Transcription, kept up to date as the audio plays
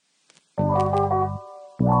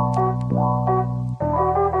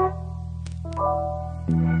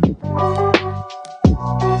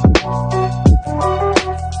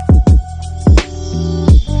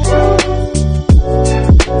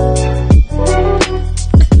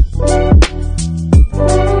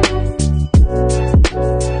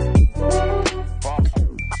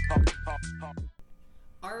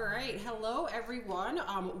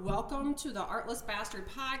Welcome to the Artless Bastard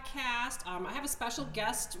podcast. I have a special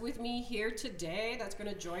guest with me here today that's going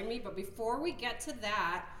to join me. But before we get to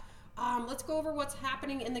that, let's go over what's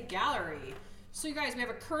happening in the gallery. So you guys, we have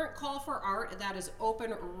a current call for art that is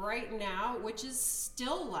open right now, which is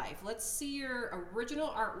still life. Let's see your original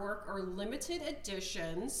artwork or limited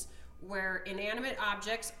editions where inanimate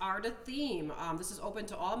objects are the theme. This is open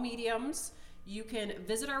to all mediums. You can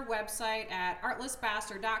visit our website at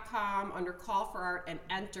artlessbastard.com under call for art and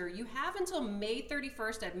enter. You have until May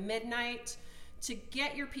 31st at midnight to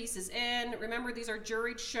get your pieces in. Remember, these are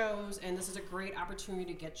juried shows, and this is a great opportunity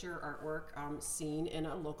to get your artwork seen in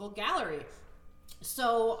a local gallery.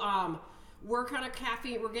 So we're getting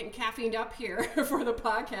caffeined up here for the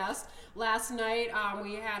podcast. Last night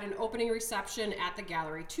we had an opening reception at the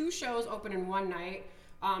gallery. 2 shows open in one night.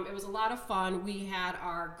 It was a lot of fun. We had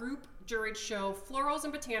our group juried show Florals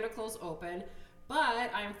and Botanicals open,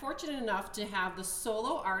 but I am fortunate enough to have the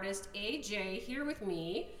solo artist AJ here with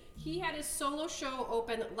me. He had his solo show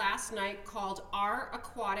open last night called Our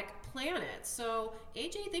Aquatic Planet. So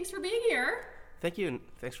AJ, thanks for being here. Thank you, and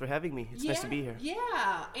thanks for having me. It's nice to be here.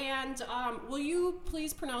 Yeah, and will you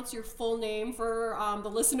please pronounce your full name for the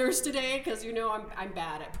listeners today? Because you know I'm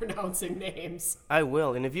bad at pronouncing names. I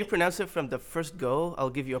will, and if you pronounce it from the first go, I'll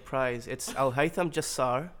give you a prize. It's Alhaitham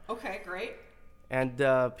Jassar. Okay, great. And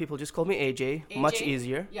people just call me AJ. Much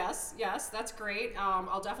easier. Yes, that's great.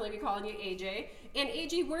 I'll definitely be calling you AJ. And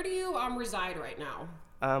AJ, where do you reside right now?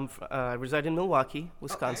 I reside in Milwaukee,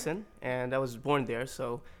 Wisconsin, and I was born there,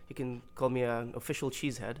 so you can call me an official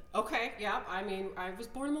cheesehead. Okay, yeah. I mean, I was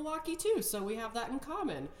born in Milwaukee too, so we have that in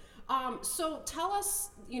common. So tell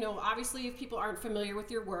us, obviously if people aren't familiar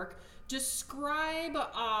with your work, describe,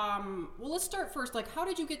 let's start first. Like, how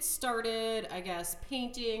did you get started, I guess,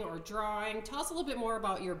 painting or drawing? Tell us a little bit more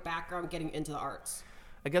about your background getting into the arts.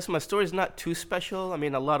 I guess my story is not too special. I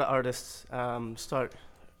mean, a lot of artists start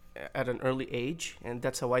at an early age, and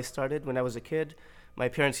that's how I started. When I was a kid, my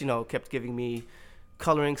parents, kept giving me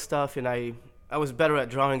coloring stuff, and I was better at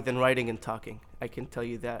drawing than writing and talking. I can tell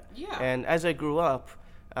you that. Yeah. And as I grew up,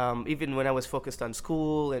 even when I was focused on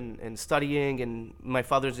school and studying, and my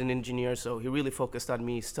father's an engineer, so he really focused on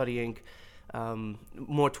me studying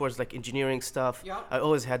more towards like engineering stuff. Yeah. I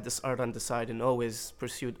always had this art on the side and always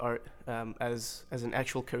pursued art as an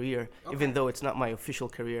actual career, even though it's not my official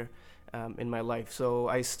career in my life. So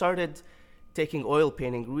I started taking oil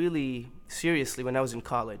painting really seriously when I was in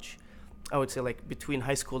college. I would say like between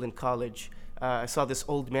high school and college. I saw this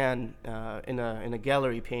old man in a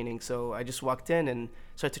gallery painting, so I just walked in and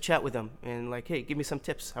started to chat with him and like, hey, give me some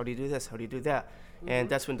tips. How do you do this? How do you do that? Mm-hmm. And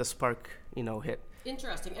that's when the spark, hit.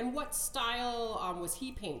 Interesting. And what style was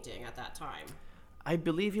he painting at that time? I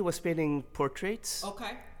believe he was painting portraits.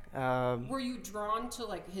 Okay. Were you drawn to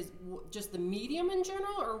like just the medium in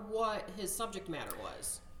general, or what his subject matter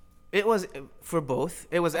was? It was for both.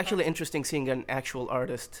 It was actually interesting seeing an actual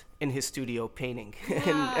artist in his studio painting. Yeah,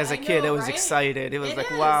 and as a kid, I was excited. It was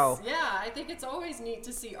wow. Yeah, I think it's always neat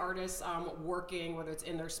to see artists working, whether it's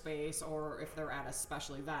in their space or if they're at a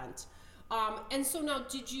special event. And so now,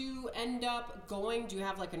 did you end up do you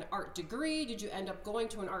have like an art degree? Did you end up going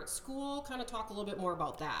to an art school? Kind of talk a little bit more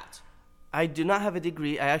about that. I do not have a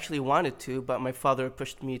degree. I actually wanted to, but my father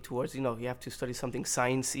pushed me towards, you have to study something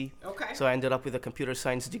science-y. Okay. So I ended up with a computer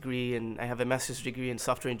science degree, and I have a master's degree in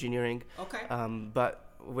software engineering. Okay.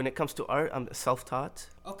 But when it comes to art, I'm self-taught.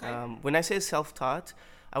 Okay. When I say self-taught,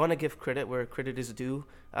 I want to give credit where credit is due.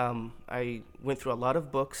 I went through a lot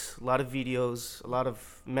of books, a lot of videos, a lot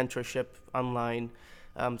of mentorship online.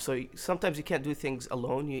 So sometimes you can't do things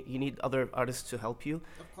alone. You need other artists to help you.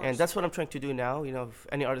 Of course. And that's what I'm trying to do now. If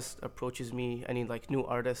any artist approaches me, any like new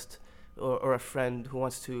artist or a friend who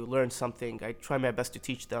wants to learn something, I try my best to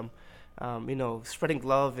teach them. Spreading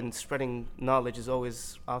love and spreading knowledge is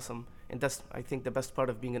always awesome. And that's, I think, the best part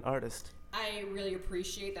of being an artist. I really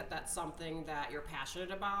appreciate that that's something that you're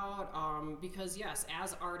passionate about, because yes,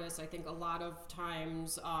 as artists, I think a lot of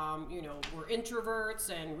times, we're introverts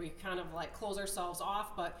and we kind of like close ourselves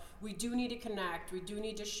off, but we do need to connect, we do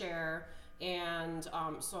need to share, and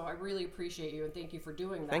so I really appreciate you and thank you for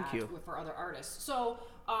doing that. Thank you. For other artists. So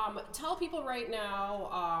tell people right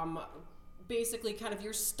now, basically kind of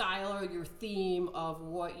your style or your theme of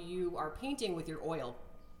what you are painting with your oil.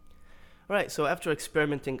 Right. So after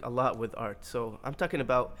experimenting a lot with art, so I'm talking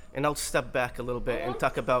about, and I'll step back a little bit and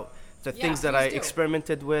talk about the Yeah, things that I please do.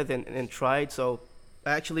 experimented with and tried. So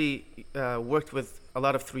I actually worked with a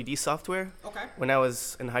lot of 3D software Okay. when I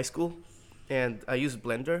was in high school, and I used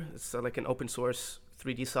Blender. It's like an open source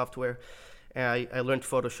 3D software. And I learned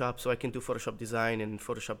Photoshop, so I can do Photoshop design and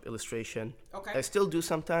Photoshop illustration. Okay. I still do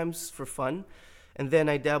sometimes for fun. And then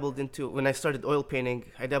I dabbled into, when I started oil painting,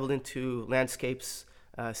 I dabbled into landscapes,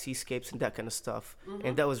 seascapes, and that kind of stuff.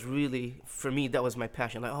 And that was really, for me, that was my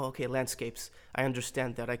passion. Like, oh, okay, landscapes. I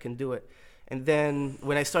understand that. I can do it. And then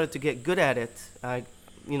when I started to get good at it,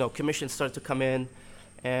 commissions started to come in,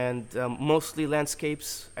 and mostly landscapes.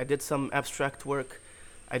 I did some abstract work.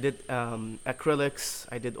 I did acrylics,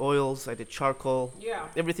 I did oils, I did charcoal, Yeah.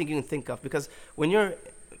 everything you can think of. Because when you're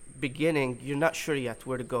beginning, you're not sure yet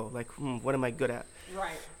where to go. Like, what am I good at?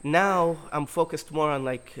 Right. Now I'm focused more on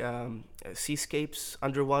like seascapes,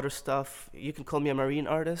 underwater stuff. You can call me a marine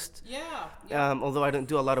artist. Yeah. Although I don't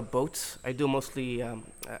do a lot of boats, I do mostly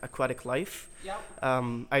aquatic life. Yep.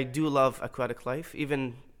 I do love aquatic life.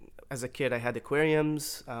 Even as a kid, I had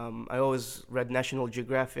aquariums. I always read National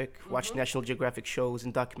Geographic, watched National Geographic shows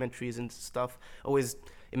and documentaries and stuff. Always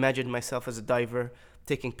imagined myself as a diver,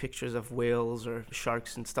 taking pictures of whales or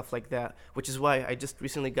sharks and stuff like that, which is why I just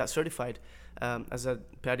recently got certified as a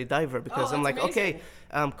PADI diver, because I'm that's like, amazing.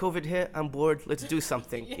 okay, COVID hit, I'm bored, let's do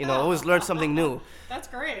something. Yeah. Always learn something new. That's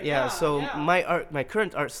great. Yeah, so yeah. my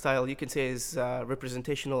current art style, you can say, is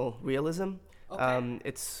representational realism. Okay.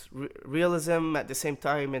 It's realism at the same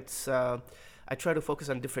time. It's I try to focus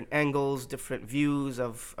on different angles, different views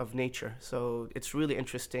of nature. So it's really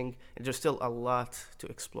interesting, and there's still a lot to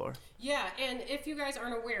explore. Yeah, and if you guys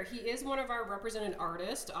aren't aware, he is one of our represented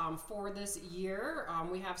artists for this year.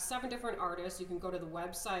 We have 7 different artists. You can go to the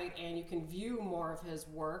website and you can view more of his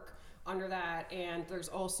work under that, and there's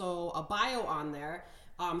also a bio on there.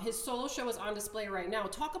 His solo show is on display right now.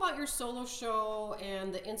 Talk about your solo show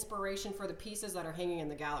and the inspiration for the pieces that are hanging in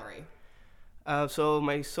the gallery. So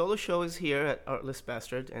my solo show is here at Artless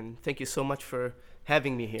Bastard, and thank you so much for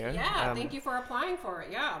having me here. Yeah, thank you for applying for it.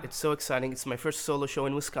 Yeah. It's so exciting. It's my first solo show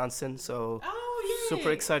in Wisconsin, so Oh, yay.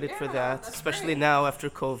 super excited for Yeah, that, that's especially great. now after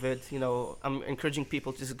COVID. I'm encouraging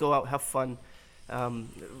people to just go out, have fun,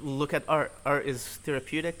 look at art. Art is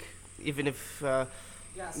therapeutic, even if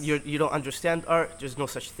Yes. you don't understand art. There's no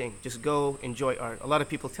such thing. Just go enjoy art. A lot of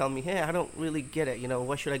people tell me, hey, I don't really get it.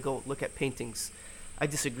 Why should I go look at paintings? I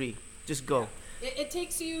disagree. Just go. It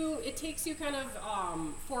takes you kind of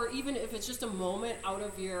for, even if it's just a moment, out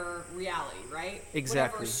of your reality, right?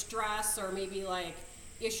 Exactly. Whatever stress or maybe like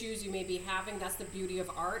issues you may be having, that's the beauty of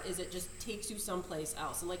art, is it just takes you someplace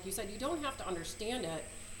else. And like you said, you don't have to understand it,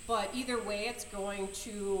 but either way it's going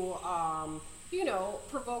to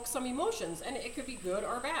provoke some emotions, and it could be good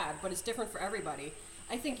or bad, but it's different for everybody.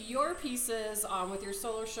 I think your pieces with your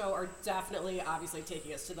solo show are definitely obviously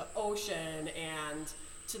taking us to the ocean and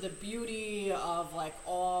to the beauty of like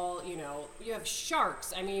all, you have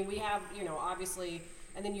sharks. I mean, we have, obviously,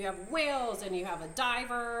 and then you have whales and you have a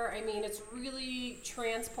diver. I mean, it's really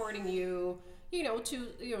transporting you,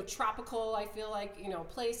 to, tropical, I feel like,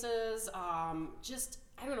 places. Just,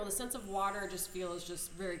 I don't know, the sense of water just feels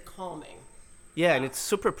just very calming. Yeah, and it's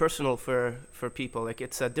super personal for people. Like,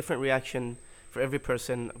 it's a different reaction for every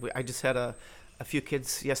person. I just had a few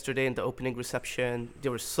kids yesterday in the opening reception. They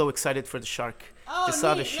were so excited for the shark. Oh, They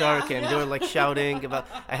saw the neat. shark, Yeah, and they were like shouting about.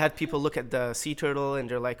 I had people look at the sea turtle, and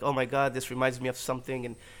they're like, "Oh my God, this reminds me of something."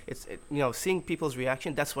 And seeing people's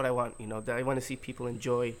reaction. That's what I want. That I want to see people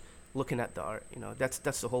enjoy looking at the art.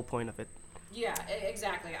 That's the whole point of it. Yeah,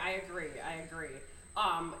 exactly. I agree.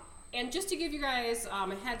 And just to give you guys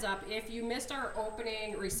a heads up, if you missed our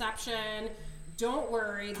opening reception, don't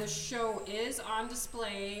worry. The show is on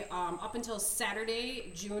display up until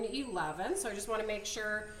Saturday, June 11th. So I just want to make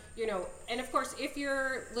sure, and of course, if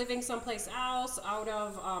you're living someplace else out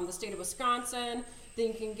of the state of Wisconsin, then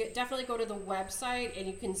you can definitely go to the website and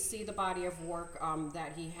you can see the body of work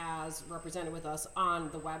that he has represented with us on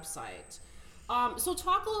the website. So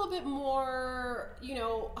talk a little bit more,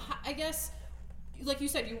 I guess, like you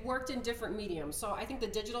said, you worked in different mediums. So I think the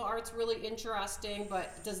digital art's really interesting,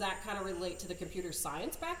 but does that kind of relate to the computer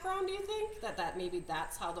science background, do you think? That maybe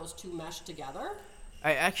that's how those two mesh together?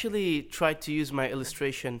 I actually tried to use my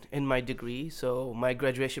illustration in my degree. So my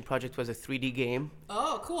graduation project was a 3D game.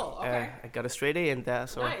 Oh, cool. Okay. I got a straight A in that,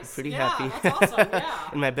 so I'm Nice. pretty Yeah, happy that's awesome.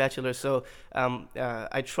 Yeah. in my bachelor. So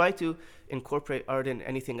I try to incorporate art in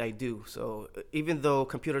anything I do. So even though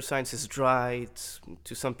computer science is dry,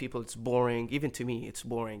 to some people it's boring. Even to me, it's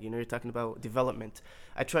boring. You're talking about development.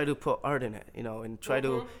 I try to put art in it, and try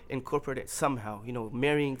to incorporate it somehow.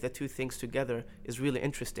 Marrying the two things together is really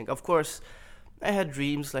interesting. Of course, I had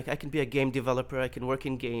dreams, like I can be a game developer, I can work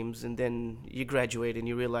in games, and then you graduate and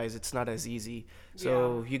you realize it's not as easy.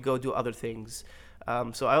 So you go do other things.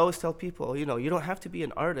 So I always tell people, you don't have to be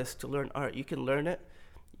an artist to learn art. You can learn it,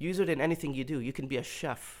 use it in anything you do. You can be a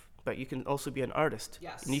chef, but you can also be an artist.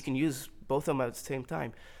 Yes. And you can use both of them at the same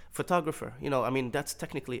time. Photographer, that's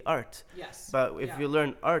technically art. Yes. But if you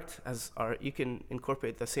learn art as art, you can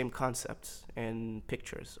incorporate the same concepts in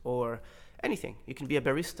pictures or anything. You can be a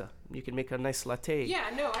barista. You can make a nice latte. Yeah,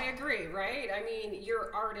 no, I agree, right? I mean,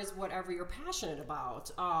 your art is whatever you're passionate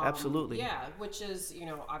about. Absolutely. Yeah, which is,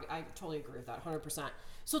 I totally agree with that, 100%.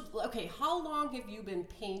 So, okay, how long have you been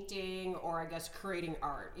painting or I guess creating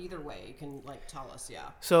art? Either way, you can tell us, yeah.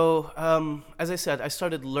 So, as I said, I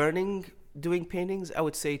started learning doing paintings, I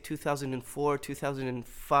would say 2004,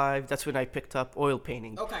 2005. That's when I picked up oil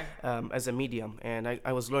painting as a medium, and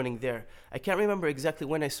I was learning there. I can't remember exactly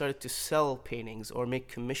when I started to sell paintings or make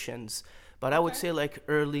commissions, but I would say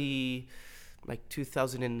early,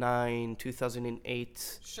 2009,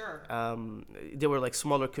 2008. Sure. There were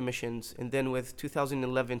smaller commissions, and then with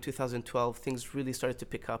 2011, 2012, things really started to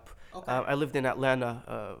pick up. I lived in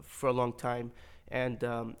Atlanta for a long time. And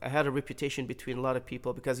I had a reputation between a lot of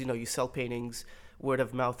people because, you sell paintings, word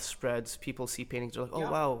of mouth spreads, people see paintings, they're like,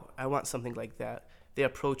 oh, wow, I want something like that. They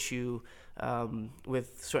approach you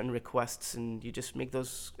with certain requests, and you just make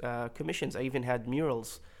those commissions. I even had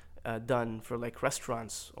murals done for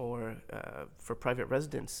restaurants or for private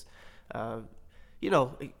residents. You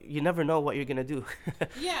never know what you're going to do.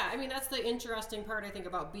 Yeah, I mean, that's the interesting part, I think,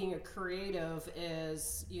 about being a creative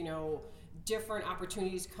is, different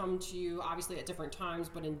opportunities come to you obviously at different times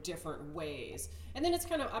but in different ways, and then it's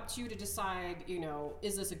kind of up to you to decide,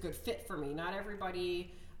 is this a good fit for me? Not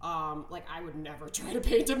everybody I would never try to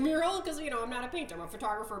paint a mural because I'm not a painter, I'm a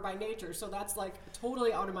photographer by nature, so that's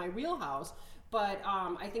totally out of my wheelhouse. But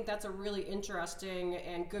I think that's a really interesting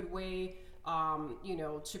and good way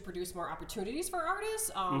to produce more opportunities for artists.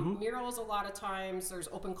 Murals, a lot of times there's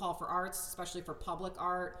open call for arts, especially for public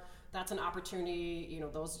art. That's an opportunity,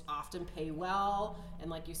 those often pay well. And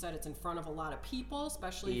like you said, it's in front of a lot of people,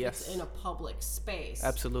 especially if it's in a public space.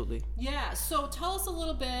 Absolutely. Yeah. So tell us a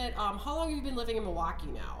little bit, how long have you been living in Milwaukee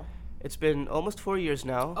now? It's been almost 4 years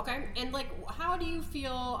now. Okay. And how do you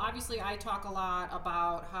feel? Obviously, I talk a lot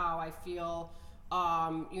about how I feel,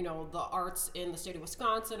 the arts in the state of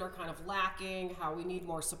Wisconsin are kind of lacking, how we need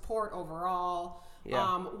more support overall.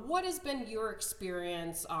 Yeah. What has been your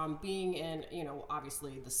experience being in,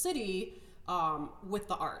 obviously the city with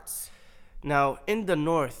the arts? Now, in the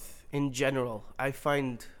North, in general, I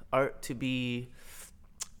find art to be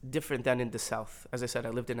different than in the South. As I said, I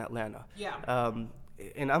lived in Atlanta. Yeah.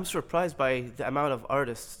 And I'm surprised by the amount of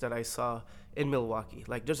artists that I saw in Milwaukee.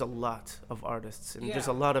 There's a lot of artists, and there's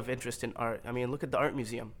a lot of interest in art. I mean, look at the art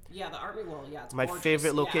museum. Yeah, the art museum. Yeah, it's my gorgeous.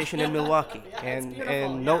 favorite location in Milwaukee. Yeah,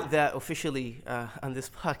 and note that officially on this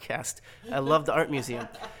podcast. I love the art museum.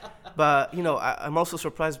 But, I'm also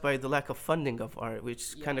surprised by the lack of funding of art, which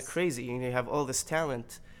is kind of crazy. You have all this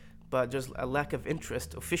talent, but there's a lack of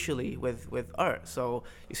interest officially with art. So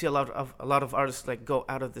you see a lot of artists go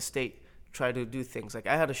out of the state, try to do things. I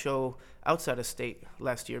had a show outside of state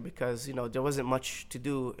last year because there wasn't much to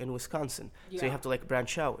do in Wisconsin, so you have to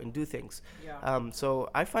branch out and do things. So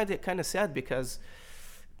I find it kind of sad because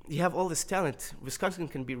you have all this talent. Wisconsin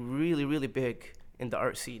can be really, really big in the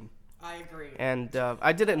art scene. I agree. And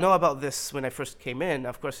I didn't know about this when I first came in.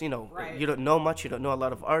 Of course, you don't know much, you don't know a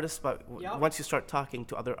lot of artists, but once you start talking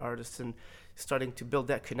to other artists and starting to build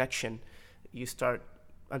that connection, you start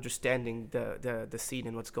understanding the scene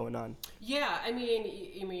and what's going on. Yeah, I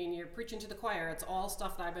mean, you're preaching to the choir. It's all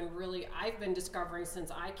stuff that I've been discovering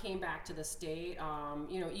since I came back to the state.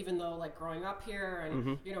 Even though growing up here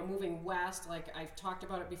and moving west, I've talked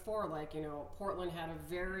about it before. Portland had a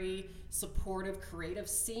very supportive, creative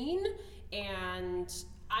scene, and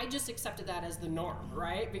I just accepted that as the norm,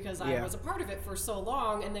 right? Because I was a part of it for so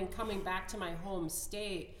long, and then coming back to my home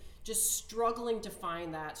state, just struggling to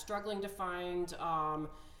find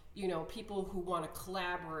people who want to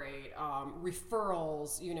collaborate,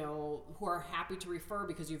 referrals, who are happy to refer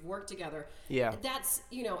because you've worked together. Yeah. That's,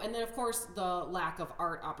 and then of course the lack of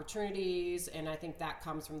art opportunities, and I think that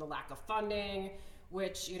comes from the lack of funding,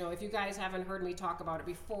 which, you know, if you guys haven't heard me talk about it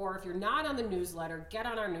before, if you're not on the newsletter, get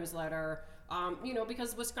on our newsletter. You know,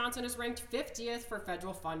 because Wisconsin is ranked 50th for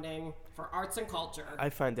federal funding for arts and culture. I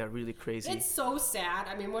find that really crazy. It's so sad.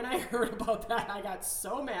 I mean, when I heard about that, I got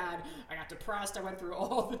so mad. I got depressed. I went through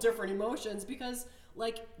all the different emotions because,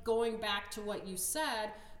 like, going back to what you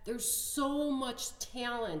said, there's so much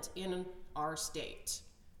talent in our state.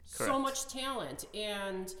 Correct. So much talent.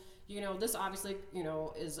 And, you know, this obviously, you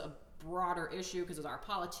know, is a broader issue because our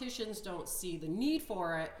politicians don't see the need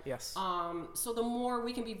for it. Yes. So the more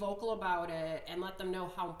we can be vocal about it and let them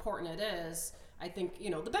know how important it is, I think, you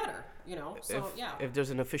know, the better, you know. So, if there's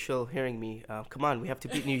an official hearing me, come on, we have to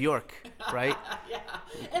beat New York, right? Yeah.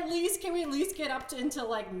 Can we at least get up to into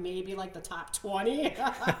like maybe like the top 20?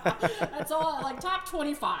 That's all, like top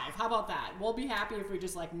 25. How about that? We'll be happy if we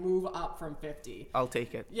just like move up from 50. I'll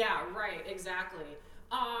take it. Yeah, right, exactly.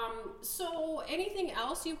 So anything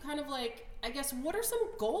else you kind of like, I guess, what are some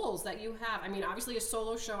goals that you have? I mean, obviously a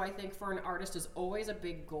solo show, I think for an artist is always a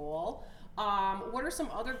big goal. What are some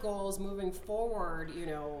other goals moving forward, you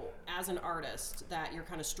know, as an artist that you're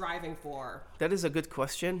kind of striving for? That is a good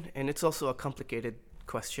question, and it's also a complicated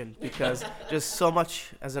question because there's so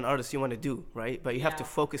much as an artist you want to do, right? But you have to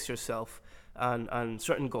focus yourself on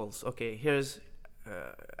certain goals. Okay, here's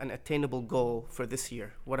an attainable goal for this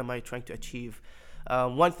year. What am I trying to achieve?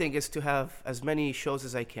 One thing is to have as many shows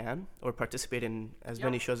as I can or participate in as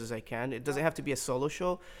many shows as I can. It doesn't have to be a solo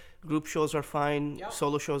show. Group shows are fine.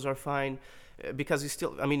 Solo shows are fine because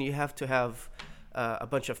you have to have a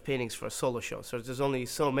bunch of paintings for a solo show. So there's only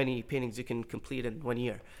so many paintings you can complete in 1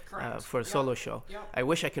 year for a solo show. I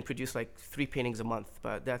wish I can produce like 3 paintings a month,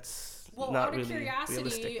 but that's not really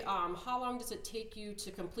realistic. How long does it take you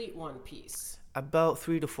to complete one piece? About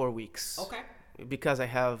 3 to 4 weeks. Okay. Because I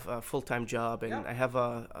have a full-time job and I have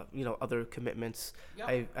other commitments.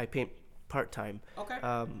 I paint part-time. Okay.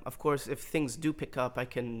 Of course, if things do pick up, I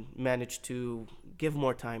can manage to give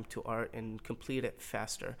more time to art and complete it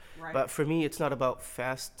faster. Right. But for me, it's not about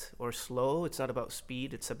fast or slow. It's not about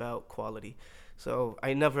speed. It's about quality. So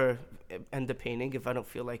I never end the painting if I don't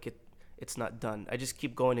feel like it's not done. I just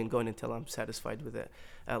keep going and going until I'm satisfied with it.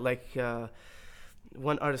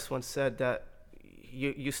 One artist once said that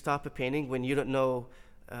you stop a painting when you don't know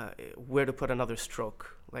where to put another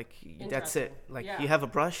stroke. Like, that's it. Like, you have a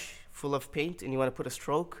brush full of paint and you want to put a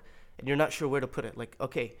stroke and you're not sure where to put it. Like,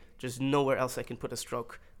 okay, there's nowhere else I can put a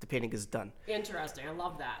stroke. The painting is done. Interesting. I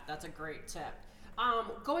love that. That's a great tip.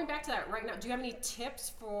 Going back to that right now, do you have any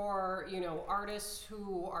tips for, you know, artists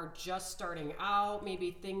who are just starting out,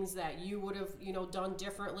 maybe things that you would have, you know, done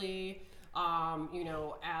differently? You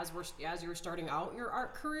know, as you're starting out your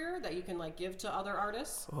art career that you can like give to other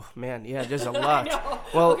artists? Oh man, yeah, there's a lot.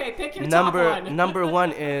 Well, okay, pick your top one. Number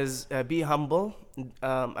one is be humble.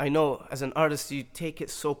 I know as an artist you take it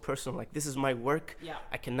so personal. Like, this is my work. Yeah.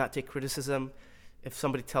 I cannot take criticism. If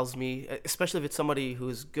somebody tells me, especially if it's somebody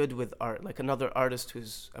who's good with art, like another artist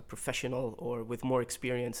who's a professional or with more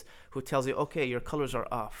experience, who tells you, okay, your colors are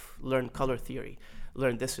off. Learn color theory.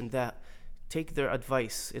 Learn this and that. Take their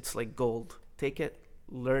advice. It's like gold. Take it,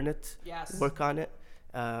 learn it, work on it,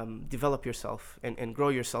 develop yourself and grow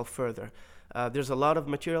yourself further. There's a lot of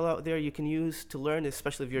material out there you can use to learn,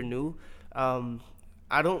 especially if you're new.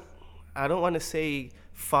 I don't want to say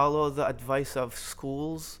follow the advice of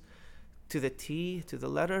schools to the T, to the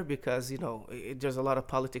letter, because, you know, there's a lot of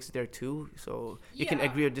politics there too. So you can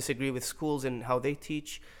agree or disagree with schools and how they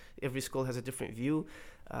teach. Every school has a different view.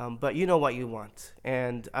 But you know what you want.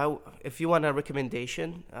 And if you want a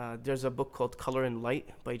recommendation, there's a book called Color and Light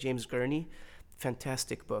by James Gurney.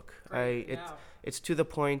 Fantastic book. It's to the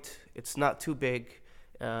point. It's not too big.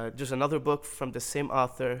 There's another book from the same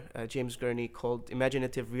author, James Gurney, called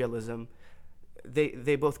Imaginative Realism.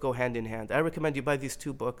 They both go hand in hand. I recommend you buy these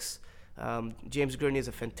 2 books. James Gurney is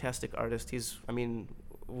a fantastic artist. He's,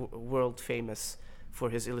 world famous for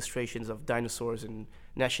his illustrations of dinosaurs and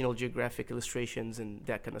National Geographic illustrations and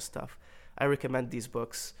that kind of stuff. I recommend these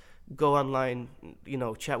books. Go online, you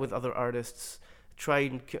know, chat with other artists.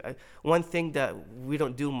 One thing that we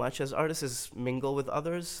don't do much as artists is mingle with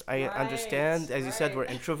others. I understand, as you said, we're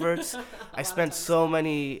introverts. I spend so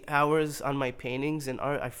many hours on my paintings and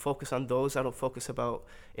art. I focus on those. I don't focus about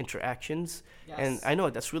interactions. And I know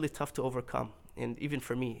that's really tough to overcome. And even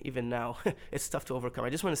for me, even now, it's tough to overcome. I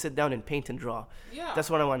just want to sit down and paint and draw. Yeah. That's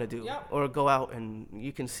what I want to do. Yep. Or go out and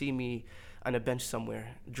you can see me on a bench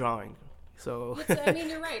somewhere drawing. So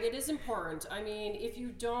you're right. It is important.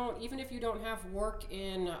 Even if you don't have work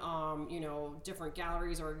in, different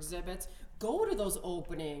galleries or exhibits, go to those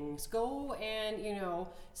openings, go and,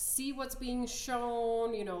 see what's being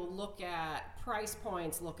shown, look at price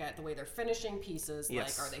points, look at the way they're finishing pieces.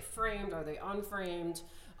 Yes. Like, are they framed? Are they unframed?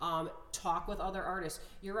 Talk with other artists.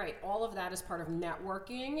 You're right. All of that is part of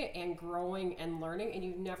networking and growing and learning, and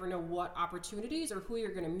you never know what opportunities or who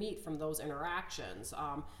you're going to meet from those interactions.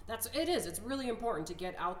 It's really important to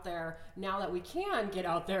get out there now that we can get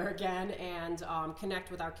out there again and connect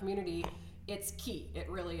with our community. It's key. It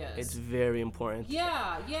really is. It's very important.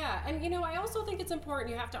 Yeah. And, I also think it's important.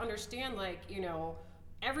 You have to understand,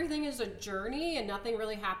 everything is a journey and nothing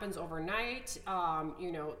really happens overnight.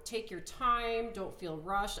 Take your time. Don't feel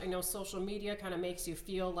rushed. I know social media kind of makes you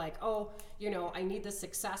feel like, I need this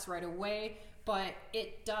success right away. But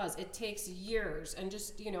it does. It takes years. And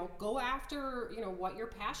just, go after, what you're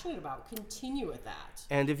passionate about. Continue with that.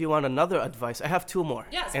 And if you want another advice, I have two more.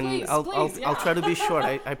 Yes, and please, I'll try to be short,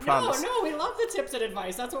 I promise. No, we love the tips and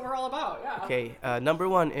advice. That's what we're all about, yeah. Okay, number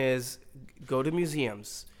one is go to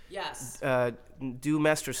museums. Yes. Do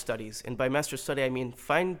master studies. And by master study, I mean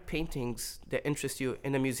find paintings that interest you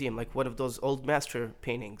in a museum, like one of those old master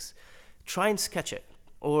paintings. Try and sketch it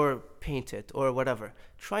or paint it or whatever.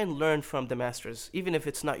 Try and learn from the masters, even if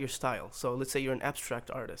it's not your style. So let's say you're an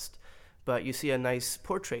abstract artist, but you see a nice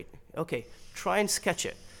portrait. Okay, try and sketch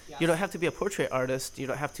it. Yes. You don't have to be a portrait artist. You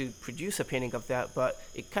don't have to produce a painting of that, but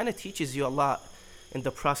it kind of teaches you a lot in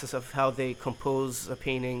the process of how they compose a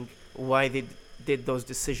painting, why they did those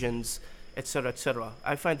decisions, etc., etc.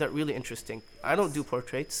 I find that really interesting. I don't do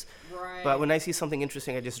portraits, Right. but when I see something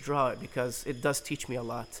interesting, I just draw it because it does teach me a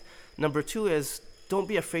lot. Number two is don't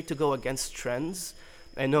be afraid to go against trends.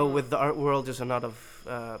 I know with the art world, there's a lot of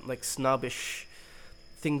snobbish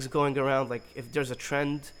things going around. Like if there's a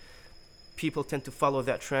trend, people tend to follow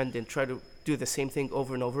that trend and try to do the same thing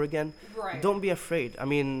over and over again. Right. Don't be afraid. I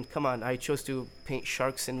mean, come on. I chose to paint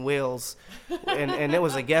sharks and whales, and it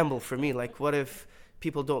was a gamble for me. Like, what if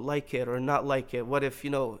people don't like it or not like it? What if,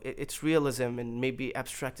 it's realism and maybe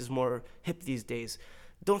abstract is more hip these days?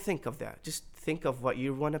 Don't think of that. Just think of what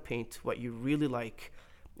you want to paint, what you really like,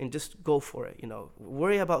 and just go for it.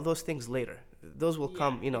 Worry about those things later. Those will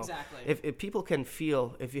come. Exactly. If people can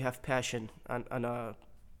feel if you have passion on a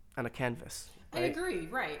canvas. Right? I agree,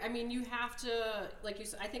 right. I mean, you have to, like you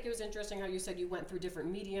said, I think it was interesting how you said you went through different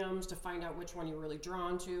mediums to find out which one you're really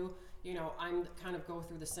drawn to. I'm kind of go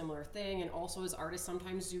through the similar thing. And also as artists,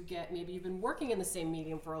 sometimes you get, maybe you've been working in the same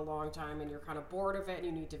medium for a long time and you're kind of bored of it and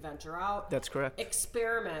you need to venture out. That's correct.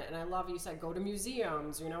 Experiment. And I love you said go to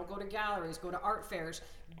museums, go to galleries, go to art fairs.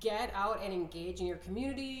 Get out and engage in your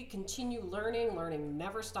community. Continue learning. Learning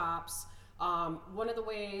never stops. One of the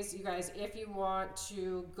ways, you guys, if you want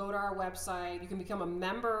to go to our website, you can become a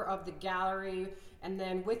member of the gallery, and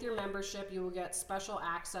then with your membership, you will get special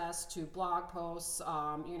access to blog posts,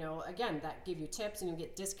 again, that give you tips, and you'll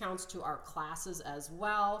get discounts to our classes as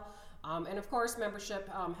well. And of course, membership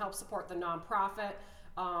helps support the nonprofit.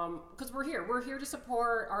 Because we're here to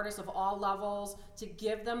support artists of all levels, to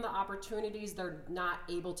give them the opportunities they're not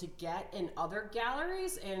able to get in other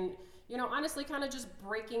galleries, and honestly, kind of just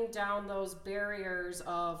breaking down those barriers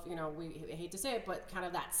of, we hate to say it, but kind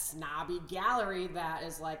of that snobby gallery that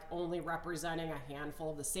is like only representing a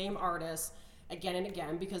handful of the same artists again and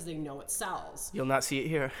again because they know it sells. You'll not see it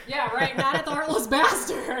here. Yeah, right. Not at the Artless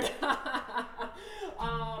Bastard.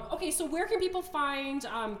 Okay, so where can people find,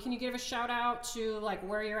 can you give a shout out to like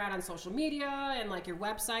where you're at on social media and like your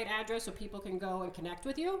website address so people can go and connect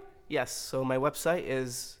with you? Yes, so my website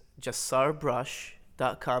is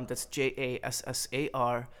jassarbrush.com. That's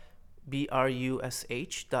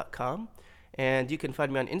JASSARBRUSH.com. And you can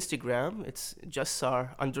find me on Instagram. It's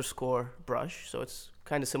Jassar_brush. So it's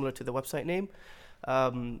kind of similar to the website name.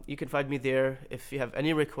 You can find me there. If you have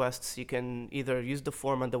any requests, you can either use the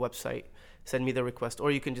form on the website, send me the request, or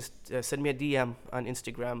you can just send me a DM on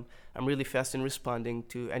Instagram. I'm really fast in responding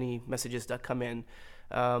to any messages that come in.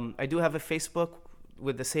 I do have a Facebook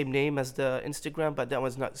with the same name as the Instagram, but that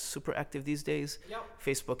one's not super active these days. Yep.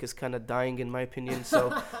 Facebook is kind of dying in my opinion,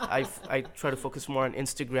 so I try to focus more on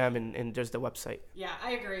Instagram, and there's the website. Yeah,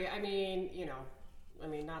 I agree. I mean,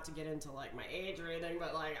 not to get into like my age or anything,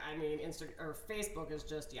 but like, Facebook is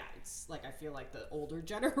just, it's like, I feel like the older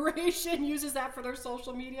generation uses that for their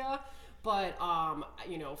social media, but,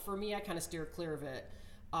 for me, I kind of steer clear of it.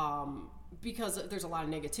 Because there's a lot of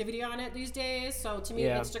negativity on it these days. So to me,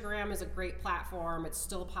 Instagram is a great platform. It's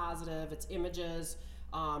still positive. It's images,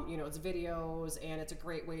 it's videos, and it's a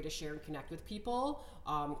great way to share and connect with people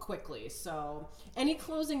quickly. So any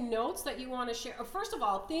closing notes that you want to share? First of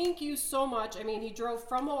all, thank you so much. I mean, he drove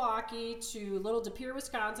from Milwaukee to Little De Pere,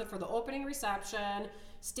 Wisconsin for the opening reception.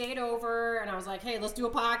 stayed over, and I was like, hey, let's do a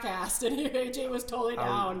podcast. And AJ was totally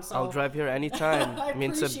down. So I'll drive here anytime. I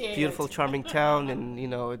mean, it's a beautiful, charming town, and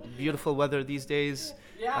beautiful weather these days.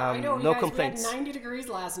 Yeah, I know. No guys, complaints. We had 90 degrees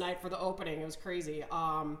last night for the opening. It was crazy.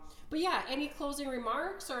 But yeah, any closing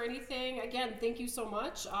remarks or anything? Again, thank you so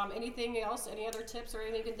much. Anything else? Any other tips or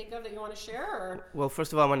anything you can think of that you want to share? Or? Well,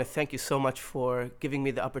 first of all, I want to thank you so much for giving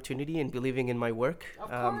me the opportunity and believing in my work. Of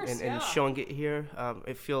course, and showing it here.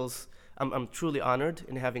 It feels I'm truly honored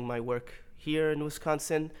in having my work here in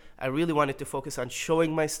Wisconsin. I really wanted to focus on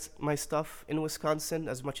showing my stuff in Wisconsin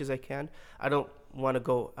as much as I can. I don't want to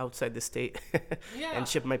go outside the state and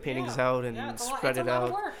ship my paintings out and spread it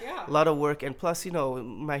out. A lot of work, and plus,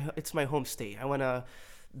 it's my home state. I want to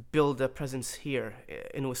build a presence here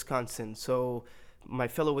in Wisconsin. So, my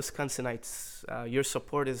fellow Wisconsinites, your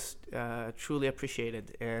support is truly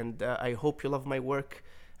appreciated, and I hope you love my work.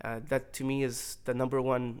 That to me is the number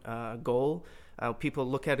one goal. People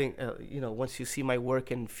look at it, once you see my work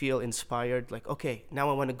and feel inspired, like, okay, now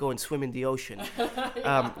I want to go and swim in the ocean.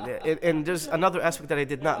 And there's another aspect that I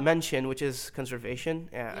did not mention, which is conservation.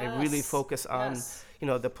 I really focus on,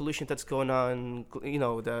 the pollution that's going on,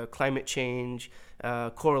 the climate change,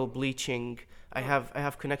 coral bleaching. I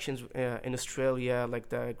have connections in Australia, like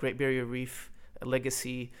the Great Barrier Reef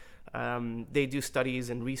Legacy. They do studies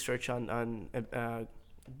and research on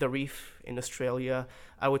the reef in Australia.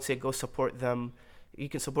 I would say go support them. You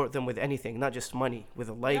can support them with anything, not just money, with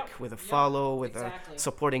a like, with a follow, with a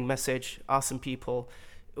supporting message. Awesome people.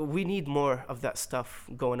 We need more of that stuff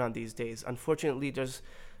going on these days. Unfortunately, there's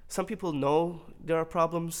some people know there are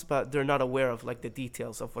problems, but they're not aware of like the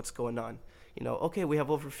details of what's going on. Okay, we have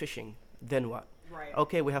overfishing, then what? Right.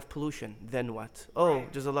 Okay, we have pollution, then what? Oh,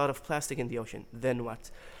 there's a lot of plastic in the ocean, then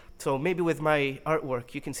what? So maybe with my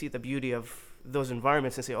artwork, you can see the beauty of those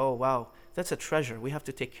environments and say, oh, wow, that's a treasure. We have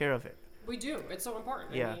to take care of it. We do. It's so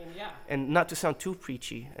important. Yeah. I mean, And not to sound too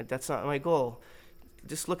preachy, that's not my goal.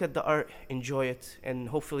 Just look at the art, enjoy it, and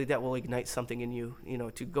hopefully that will ignite something in you,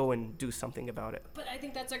 to go and do something about it. But I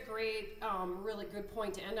think that's a great, really good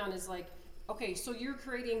point to end on is like, okay, so you're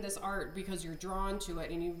creating this art because you're drawn to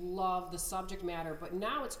it and you love the subject matter, but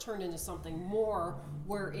now it's turned into something more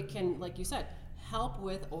where it can, like you said, help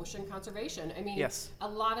with ocean conservation. I mean, a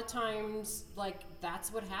lot of times, like,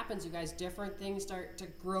 that's what happens, you guys. Different things start to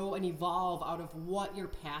grow and evolve out of what you're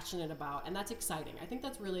passionate about, and that's exciting. I think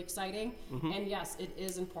that's really exciting. And yes, it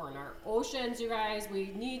is important. Our oceans, you guys,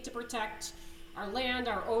 we need to protect our land,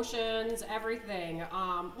 our oceans, everything.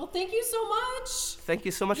 Well, thank you so much. Thank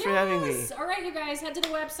you so much for having me. All right, you guys, head to the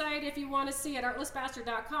website if you want to see it,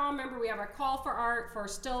 artlessbastard.com. Remember, we have our call for art for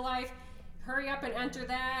still life. Hurry up and enter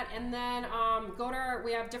that, and then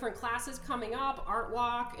we have different classes coming up, Art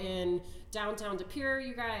Walk in downtown De Pere,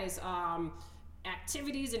 you guys.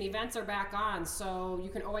 Activities and events are back on, so you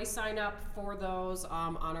can always sign up for those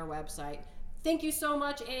on our website. Thank you so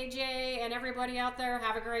much, AJ, and everybody out there.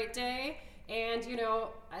 Have a great day. And,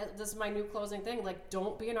 this is my new closing thing, like,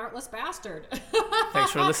 don't be an artless bastard.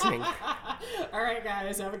 Thanks for listening. All right,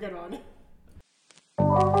 guys, have a good one.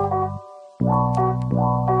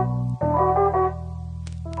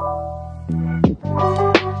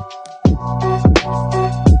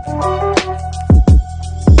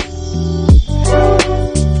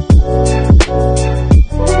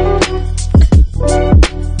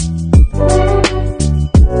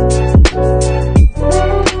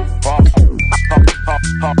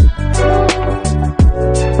 Pop.